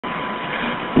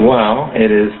Well,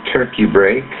 it is turkey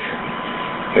break,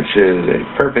 which is a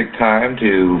perfect time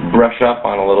to brush up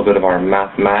on a little bit of our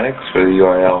mathematics for the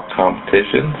UIL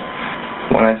competitions.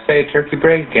 When I say turkey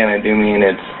break, again, I do mean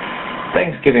it's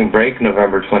Thanksgiving break,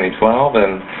 November 2012,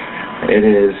 and it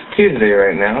is Tuesday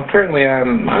right now. Currently,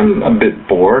 I'm a bit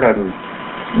bored. I'd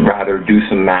rather do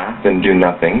some math than do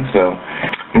nothing, so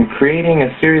I'm creating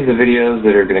a series of videos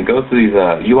that are going to go through these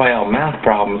UIL math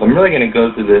problems. I'm really going to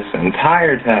go through this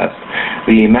entire test,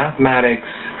 the mathematics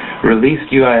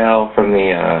released UIL from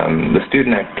the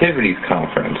Student Activities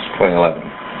Conference 2011.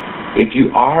 If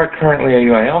you are currently a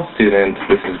UIL student,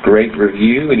 this is great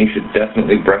review, and you should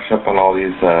definitely brush up on all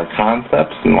these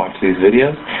concepts and watch these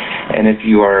videos. And if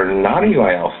you are not a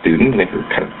UIL student, and if you're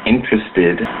kind of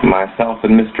interested, myself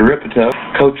and Mr. Ripito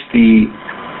coach the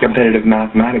competitive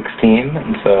mathematics team,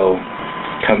 and so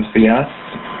come see us.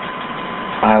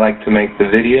 I like to make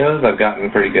the videos. I've gotten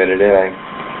pretty good at it,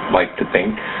 I like to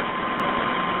think.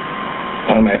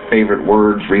 One of my favorite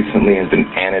words recently has been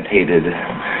annotated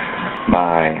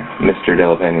by Mr.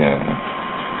 Del Pena.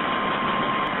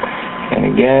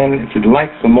 And again, if you'd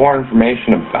like some more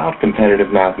information about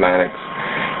competitive mathematics,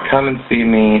 come and see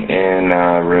me in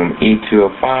room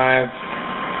E205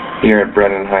 here at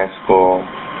Brennan High School.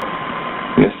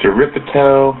 Mr.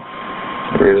 Ripito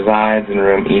resides in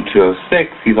room E206.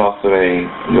 He's also a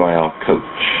UIL coach.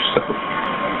 So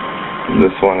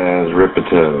this one is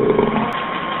Ripito.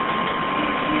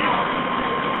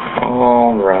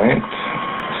 Alright.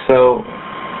 So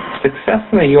success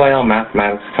in the UIL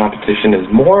mathematics competition is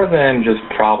more than just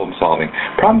problem solving.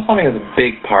 Problem solving is a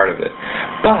big part of it.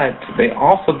 But they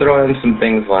also throw in some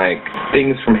things like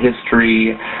things from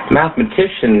history.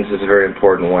 Mathematicians is a very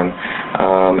important one.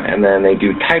 And then they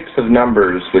do types of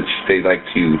numbers, which they like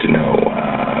you to know.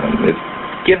 It's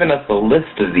given us a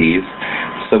list of these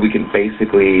so we can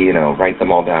basically, write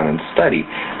them all down and study.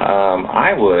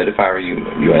 I would, if I were a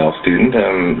UIL student,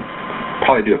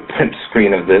 probably do a print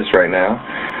screen of this right now.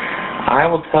 I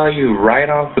will tell you right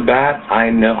off the bat,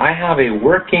 I have a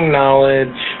working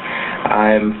knowledge.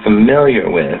 I'm familiar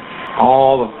with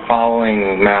all the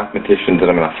following mathematicians that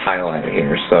I'm going to highlight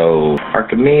here. So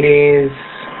Archimedes,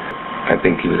 I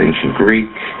think he was ancient Greek.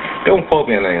 Don't quote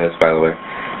me on any of this, by the way.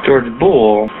 George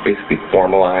Boole basically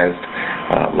formalized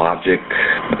logic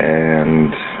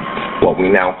and what we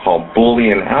now call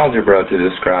Boolean algebra to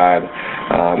describe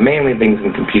mainly things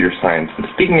in computer science. And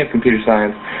speaking of computer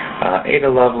science,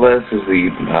 Ada Lovelace is the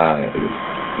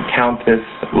Countess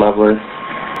Lovelace,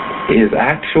 is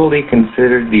actually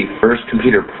considered the first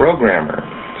computer programmer,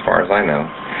 as far as I know.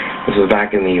 This was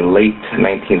back in the late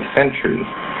 19th century.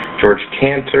 George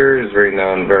Cantor is very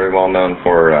well known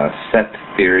for set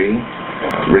theory.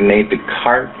 René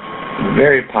Descartes,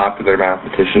 very popular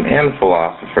mathematician and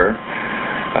philosopher.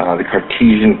 The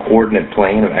Cartesian coordinate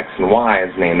plane of x and y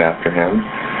is named after him.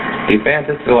 The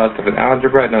advances to a lot of stuff in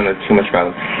algebra, I don't know too much about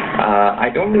him.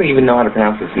 I don't really even know how to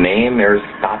pronounce his name.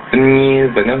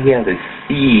 Aristophanes. I know he has a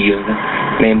sieve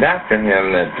named after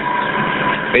him that's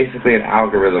basically an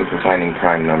algorithm for finding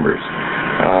prime numbers.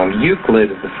 Euclid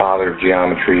is the father of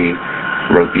geometry,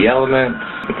 wrote the Elements.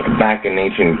 Back in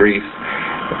ancient Greece,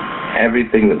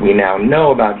 everything that we now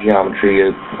know about geometry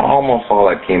is almost all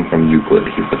that came from Euclid.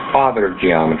 He's the father of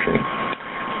geometry.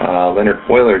 Leonard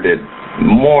Euler did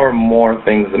more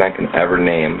things than I can ever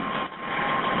name.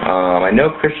 I know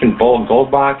Christian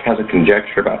Goldbach has a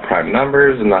conjecture about prime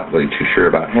numbers. I'm not really too sure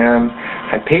about him.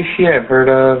 Hypatia I've heard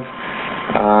of.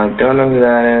 Don't know who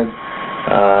that is.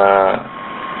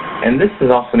 And this is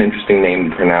also an interesting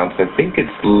name to pronounce. I think it's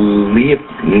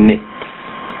Leibniz,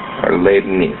 or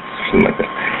Leibniz, something like that.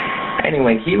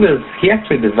 Anyway, he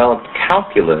actually developed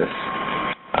calculus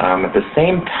at the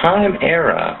same time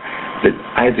era that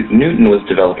Isaac Newton was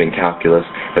developing calculus,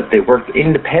 but they worked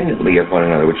independently of one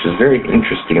another, which is very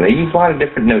interesting. They use a lot of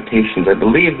different notations. I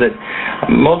believe that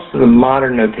most of the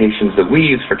modern notations that we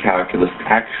use for calculus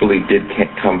actually did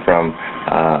come from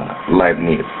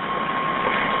Leibniz.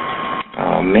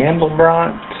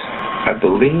 Mandelbrot, I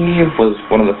believe, was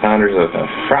one of the founders of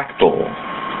fractal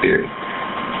theory.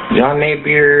 John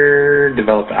Napier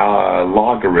developed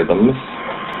logarithms.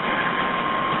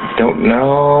 Don't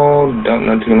know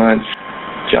too much.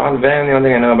 John Venn, the only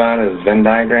thing I know about is Venn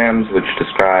diagrams, which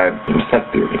describe set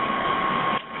theory.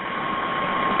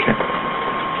 Okay.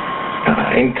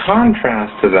 In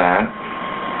contrast to that,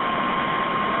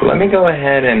 let me go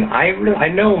ahead and I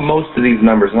know most of these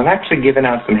numbers, and I've actually given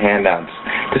out some handouts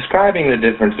describing the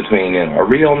difference between a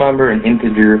real number, an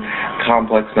integer,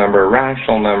 complex number, a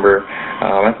rational number.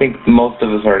 I think most of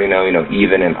us already know,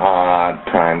 even and odd,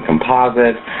 prime,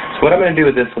 composite. So what I'm going to do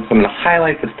with this is I'm going to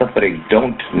highlight the stuff that I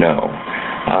don't know.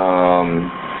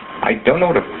 I don't know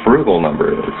what a frugal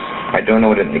number is. I don't know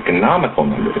what an economical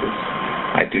number is.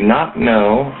 I do not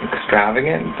know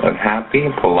extravagant, unhappy,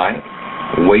 polite,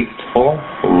 wasteful,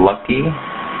 lucky,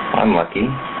 unlucky,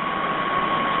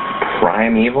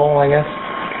 primeval, I guess,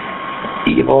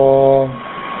 evil,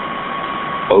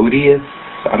 odious,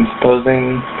 I'm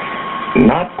supposing.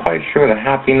 Not quite sure what a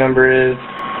happy number is.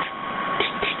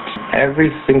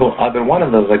 Every single other one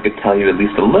of those I could tell you at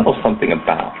least a little something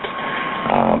about.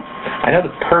 I know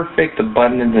the perfect,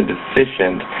 abundant, and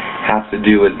deficient has to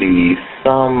do with the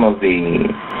sum of the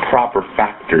proper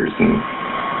factors, and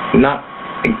not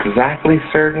exactly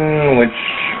certain which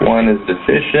one is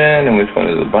deficient and which one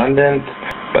is abundant,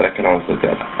 but I can always look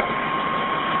that up.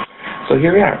 So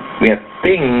here we are. We have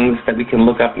things that we can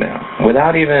look up now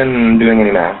without even doing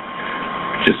any math.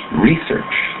 Just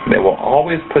research. They will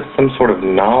always put some sort of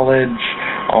knowledge,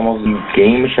 almost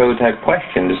game show type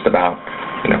question just about,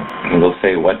 they'll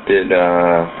say, what did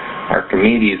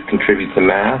Archimedes contribute to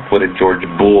math? What did George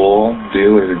Boole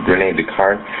do? What did Rene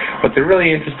Descartes? What they're really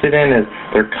interested in is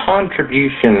their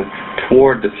contribution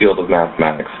toward the field of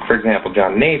mathematics. For example,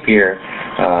 John Napier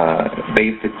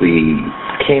basically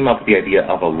came up with the idea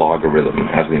of a logarithm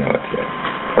as we know it today.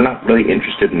 We're not really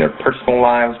interested in their personal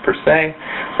lives per se.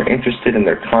 We're interested in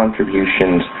their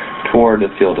contributions toward the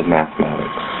field of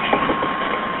mathematics.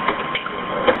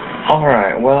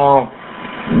 Alright, well,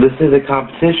 this is a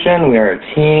competition. We are a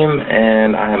team,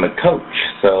 and I am a coach.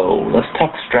 So let's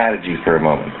talk strategy for a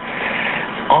moment.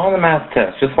 On the math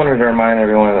test, just wanted to remind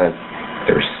everyone that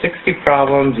there are 60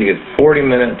 problems. You get 40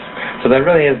 minutes. So that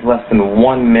really is less than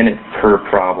 1 minute per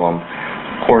problem.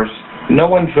 Of course, no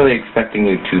one's really expecting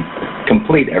you to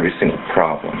complete every single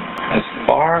problem. As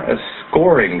far as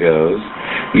scoring goes,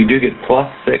 you do get +6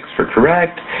 for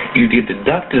correct. You get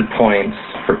deducted points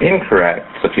for incorrect.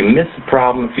 So if you miss a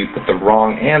problem, if you put the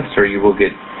wrong answer, you will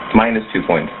get -2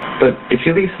 points. But if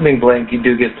you leave something blank, you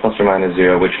do get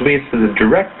 ±0, which leads to the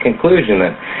direct conclusion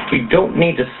that you don't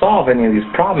need to solve any of these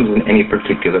problems in any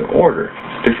particular order.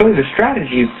 There's really the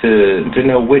strategies to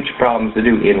know which problems to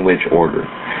do in which order.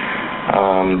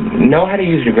 Know how to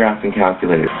use your graphing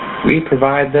calculator. We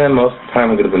provide them most of the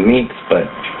time we go to the meets, but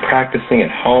practicing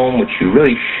at home, which you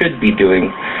really should be doing,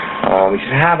 you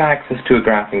should have access to a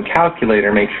graphing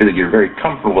calculator. Make sure that you're very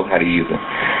comfortable with how to use it.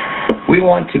 We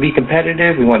want to be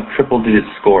competitive. We want triple-digit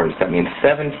scores. That means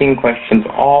 17 questions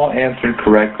all answered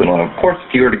correctly. And of course,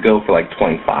 if you were to go for like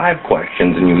 25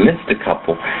 questions and you missed a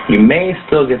couple, you may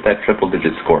still get that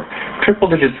triple-digit score.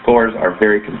 Triple-digit scores are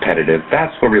very competitive.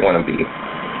 That's where we want to be.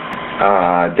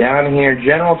 Down here,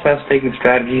 general test-taking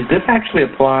strategies. This actually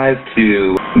applies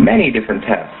to many different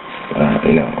tests,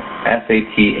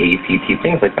 SAT, ACT,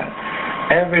 things like that.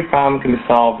 Every problem can be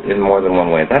solved in more than one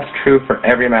way. That's true for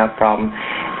every math problem,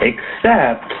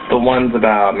 except the ones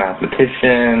about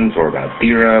mathematicians or about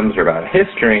theorems or about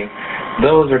history.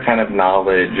 Those are kind of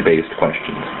knowledge-based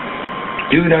questions.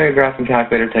 Do know your graphing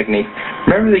calculator technique.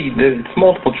 Remember that it's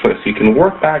multiple choice. You can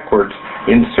work backwards.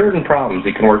 In certain problems,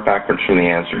 you can work backwards from the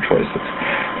answer choices.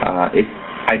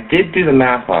 I did do the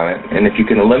math on it, and if you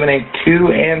can eliminate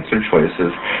 2 answer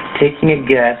choices, taking a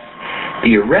guess,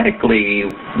 theoretically,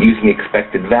 using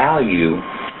expected value,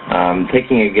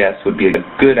 taking a guess would be a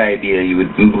good idea. You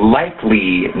would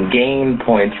likely gain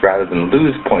points rather than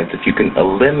lose points if you can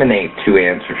eliminate 2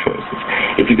 answer choices.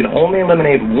 If you can only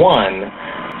eliminate 1,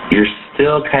 you're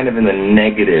still kind of in the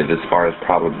negative as far as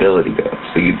probability goes,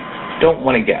 so you don't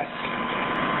want to guess.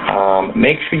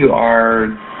 Make sure you are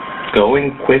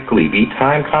going quickly. Be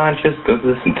time conscious. Go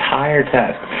through this entire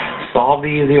test. Solve the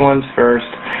easy ones first,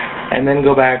 and then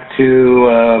go back to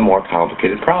a more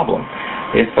complicated problem.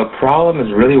 If a problem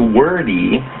is really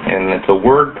wordy, and it's a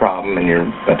word problem,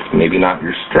 and that's maybe not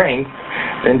your strength,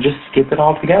 then just skip it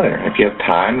altogether. If you have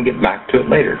time, get back to it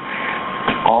later.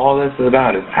 All this is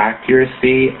about is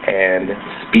accuracy and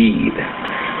speed.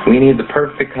 We need the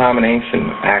perfect combination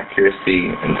of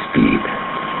accuracy and speed.